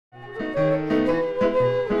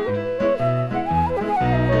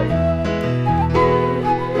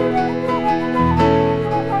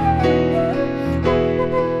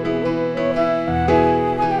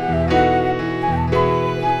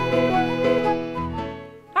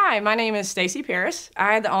Hi, my name is Stacy Parris.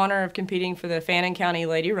 I had the honor of competing for the Fannin County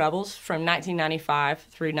Lady Rebels from 1995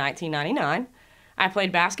 through 1999. I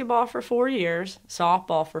played basketball for 4 years,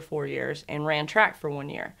 softball for 4 years, and ran track for 1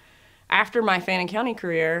 year. After my Fannin County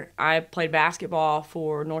career, I played basketball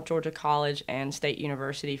for North Georgia College and State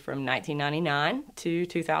University from 1999 to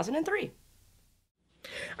 2003.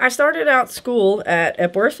 I started out school at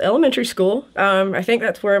Epworth Elementary School. I think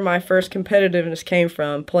that's where my first competitiveness came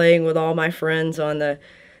from, playing with all my friends on the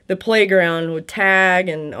playground with tag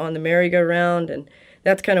and on the merry-go-round, and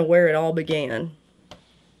that's kind of where it all began.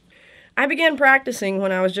 I began practicing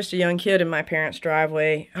when I was just a young kid in my parents'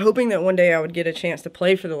 driveway, hoping that one day I would get a chance to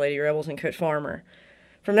play for the Lady Rebels and Coach Farmer.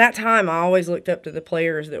 From that time, I always looked up to the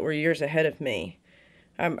players that were years ahead of me.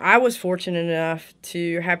 I was fortunate enough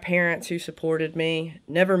to have parents who supported me,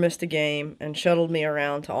 never missed a game, and shuttled me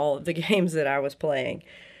around to all of the games that I was playing.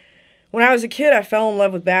 When I was a kid, I fell in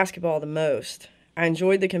love with basketball the most. I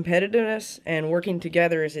enjoyed the competitiveness and working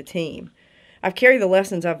together as a team. I've carried the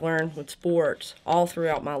lessons I've learned with sports all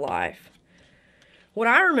throughout my life. What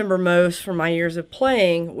I remember most from my years of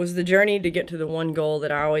playing was the journey to get to the one goal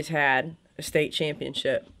that I always had, a state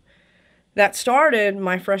championship. That started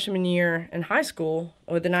my freshman year in high school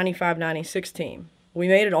with the 95-96 team. We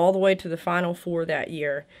made it all the way to the Final Four that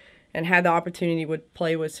year and had the opportunity to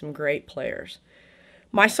play with some great players.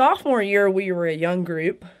 My sophomore year, we were a young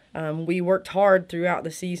group. We worked hard throughout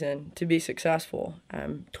the season to be successful.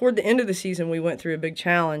 Toward the end of the season, we went through a big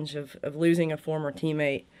challenge of losing a former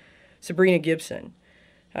teammate, Sabrina Gibson.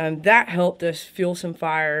 That helped us fuel some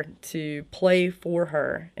fire to play for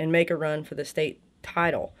her and make a run for the state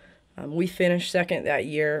title. We finished second that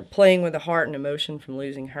year, playing with the heart and emotion from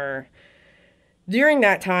losing her. During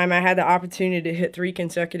that time, I had the opportunity to hit 3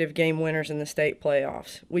 consecutive game winners in the state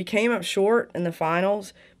playoffs. We came up short in the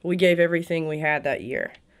finals, but we gave everything we had that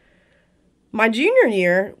year. My junior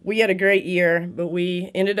year, we had a great year, but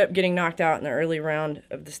we ended up getting knocked out in the early round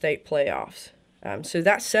of the state playoffs. So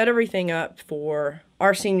that set everything up for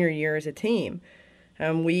our senior year as a team.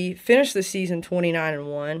 We finished the season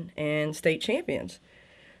 29-1 and state champions.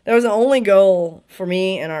 That was the only goal for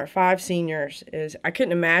me and our 5 seniors. Is I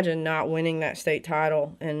couldn't imagine not winning that state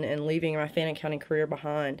title and leaving my Fannin County career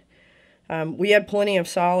behind. We had plenty of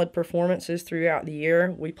solid performances throughout the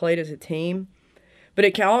year. We played as a team. But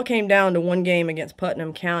it all came down to one game against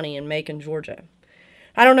Putnam County in Macon, Georgia.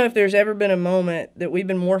 I don't know if there's ever been a moment that we've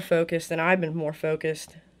been more focused and I've been more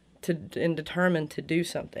focused and determined to do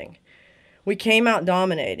something. We came out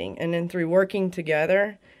dominating, and then through working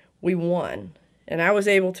together, we won. And I was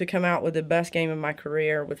able to come out with the best game of my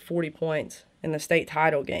career with 40 points in the state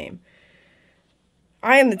title game.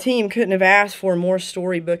 I and the team couldn't have asked for a more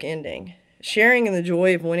storybook ending. Sharing in the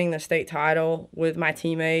joy of winning the state title with my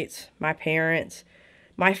teammates, my parents,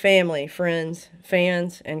 my family, friends,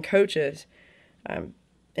 fans, and coaches, and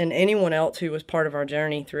anyone else who was part of our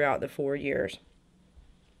journey throughout the 4 years.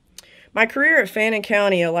 My career at Fannin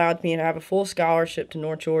County allowed me to have a full scholarship to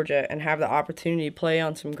North Georgia and have the opportunity to play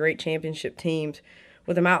on some great championship teams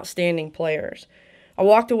with some outstanding players. I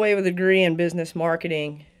walked away with a degree in business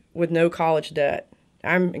marketing with no college debt.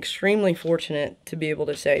 I'm extremely fortunate to be able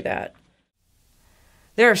to say that.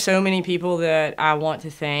 There are so many people that I want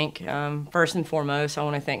to thank. First and foremost, I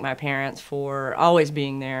want to thank my parents for always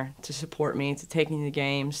being there to support me, to take me to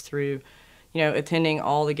games through, attending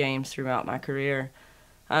all the games throughout my career.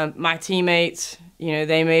 My teammates,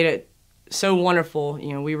 they made it so wonderful.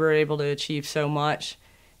 We were able to achieve so much,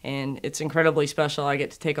 and it's incredibly special. I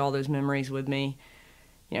get to take all those memories with me.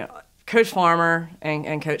 Coach Farmer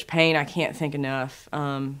and Coach Payne, I can't thank enough.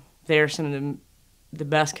 They're some of the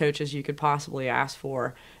best coaches you could possibly ask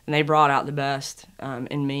for, and they brought out the best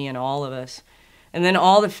in me and all of us. And then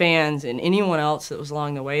all the fans and anyone else that was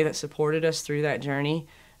along the way that supported us through that journey,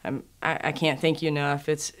 I can't thank you enough.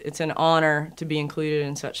 It's an honor to be included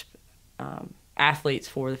in such athletes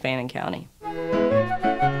for the Fannin County.